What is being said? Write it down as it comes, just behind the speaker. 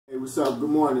what's up? Good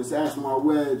morning. It's Ask My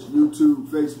Wedge, YouTube,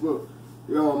 Facebook.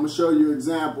 Yo, I'm going to show you an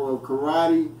example of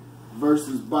karate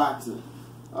versus boxing.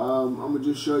 I'm going to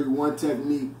just show you one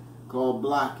technique called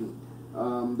blocking.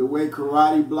 The way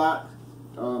karate blocks,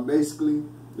 basically,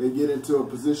 they get into a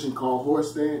position called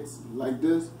horse stance, like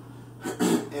this,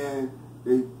 and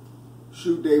they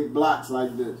shoot their blocks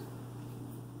like this.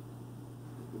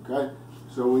 Okay?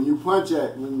 So when you punch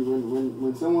at,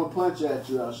 when someone punch at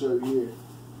you, I'll show you here.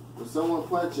 When someone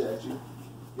punch at you,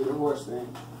 get a horse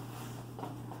stance.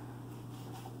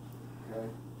 Okay?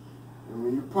 And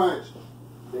when you punch,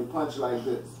 they punch like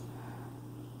this.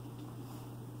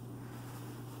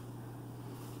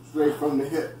 Straight from the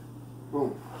hip.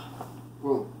 Boom.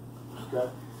 Boom. Okay?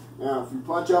 Now, if you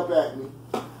punch up at me,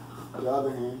 the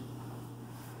other hand,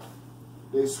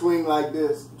 they swing like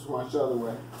this, switch the other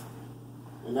way.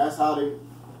 And that's how they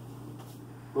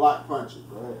block punches.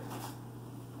 Go ahead.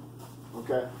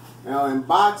 Okay? Now, in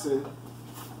boxing,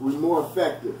 we're more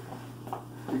effective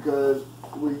because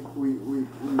we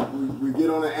get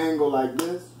on an angle like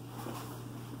this.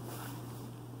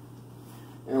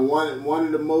 And one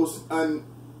of the most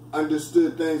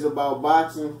understood things about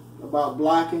boxing, about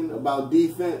blocking, about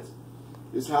defense,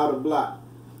 is how to block.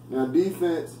 Now,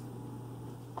 defense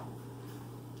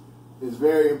is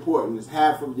very important. It's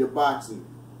half of your boxing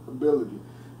ability.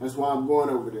 That's why I'm going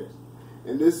over this.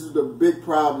 And this is the big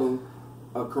problem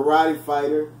a karate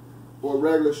fighter or a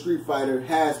regular street fighter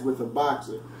has with a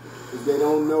boxer, is they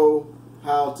don't know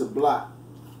how to block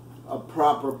a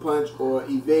proper punch or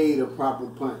evade a proper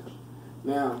punch.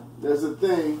 Now, there's a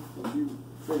thing, if you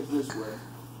face this way,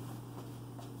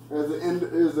 there's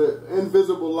an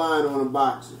invisible line on a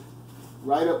boxer,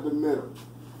 right up the middle.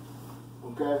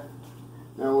 Okay?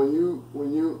 Now, when you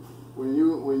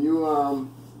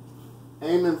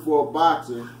aiming for a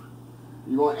boxer,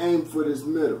 you're gonna aim for this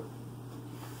middle.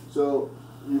 So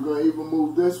you're gonna either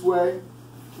move this way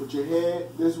with your head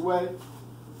this way,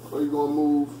 or you're gonna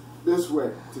move this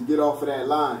way to get off of that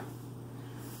line.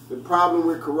 The problem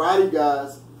with karate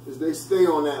guys is they stay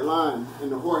on that line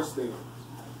in the horse stance.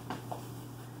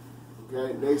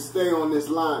 Okay, they stay on this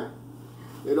line.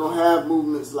 They don't have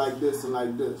movements like this and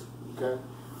like this. Okay,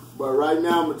 but right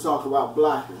now I'm gonna talk about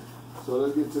blocking. So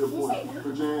let's get to the point.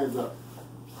 Put your hands up.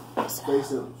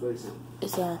 Face him. Face him.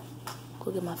 It's go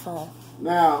get my phone.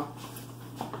 Now,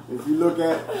 if you look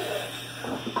at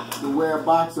the way a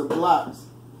boxer blocks,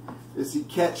 is he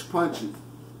catch punches.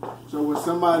 So when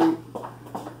somebody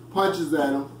punches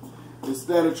at him,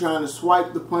 instead of trying to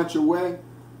swipe the punch away,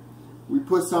 we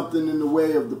put something in the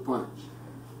way of the punch.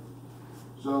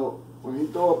 So when he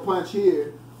throw a punch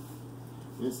here,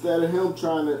 instead of him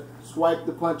trying to swipe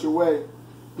the punch away,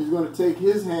 he's going to take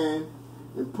his hand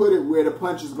and put it where the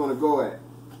punch is going to go at.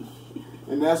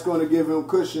 And that's going to give him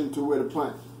cushion to where the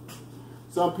punch.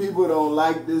 Some people don't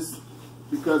like this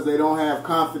because they don't have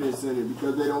confidence in it,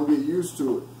 because they don't get used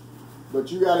to it. But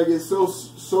you got to get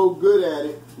so good at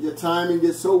it, your timing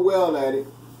gets so well at it,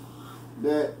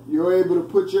 that you're able to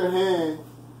put your hand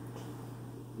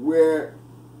where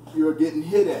you're getting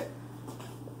hit at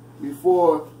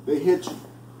before they hit you.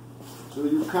 So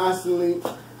you're constantly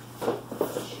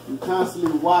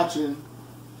watching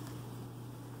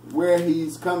where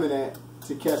he's coming at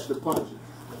to catch the punches.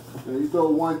 Now you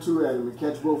throw 1-2 at him and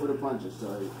catch both of the punches.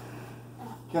 Sorry.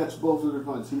 Catch both of the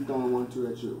punches. He's throwing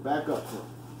 1-2 at you. Back up some.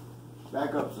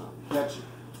 Back up some. Catch it.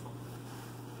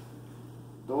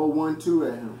 Throw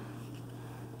 1-2 at him.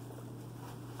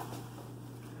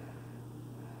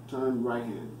 Turn right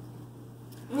handed.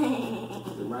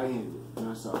 The right handed.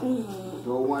 That's all.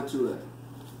 Throw 1-2 at him.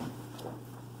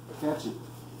 Catch it.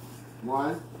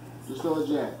 1. Just throw a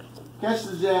jab. Catch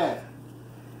the jab.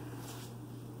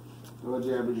 Throw a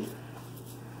jab again.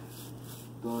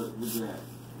 Throw the jab.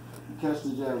 You catch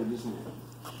the jab with this hand.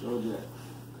 Throw a jab.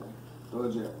 Okay. Throw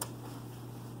a jab.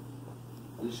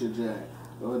 This your jab.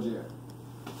 Throw a jab.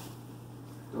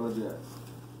 Throw a jab.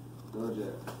 Throw a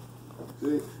jab.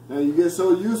 See? Now you get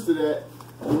so used to that,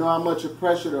 you know how much of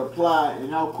pressure to apply and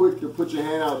how quick to put your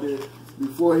hand out there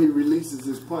before he releases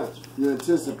his punch. You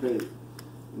anticipate it.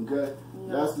 Okay?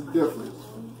 That's the difference.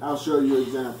 I'll show you an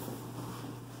example.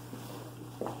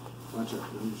 Watch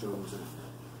out. Let me show you an example.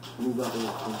 Move out the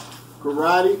way.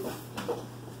 Karate,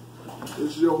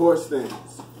 this is your horse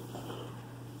stance.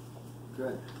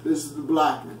 Okay? This is the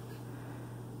blocking.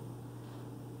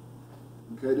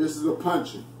 Okay? This is the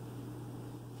punching.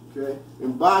 Okay?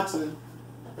 In boxing,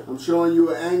 I'm showing you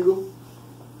an angle.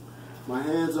 My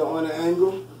hands are on an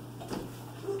angle.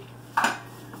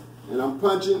 And I'm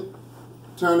punching,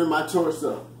 turning my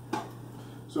torso.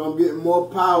 So I'm getting more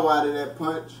power out of that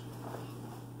punch.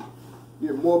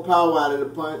 Get more power out of the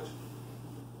punch.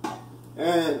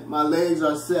 And my legs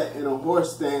are set in a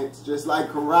horse stance, just like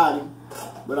karate,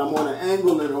 but I'm on an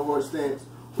angle in a horse stance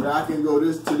where I can go to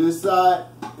this side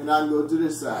and I can go to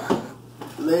this side.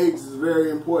 Legs is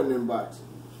very important in boxing.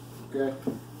 Okay?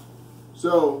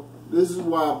 So this is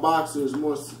why a boxer is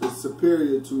is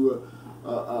superior to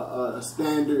a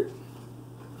standard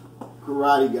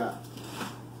karate guy,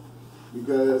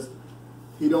 because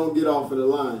he don't get off of the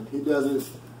line. He doesn't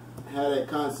have that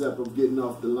concept of getting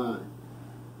off the line.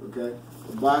 Okay?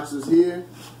 The boxer's here,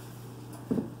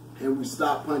 and we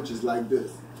stop punches like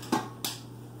this.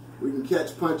 We can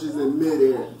catch punches in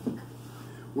midair.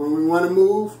 When we want to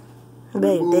move,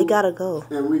 babe, they gotta go.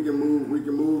 And we can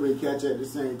move and catch at the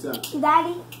same time.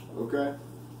 Daddy. Okay?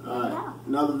 Alright.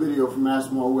 Another video from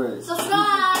Ask More Ways.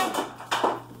 Subscribe.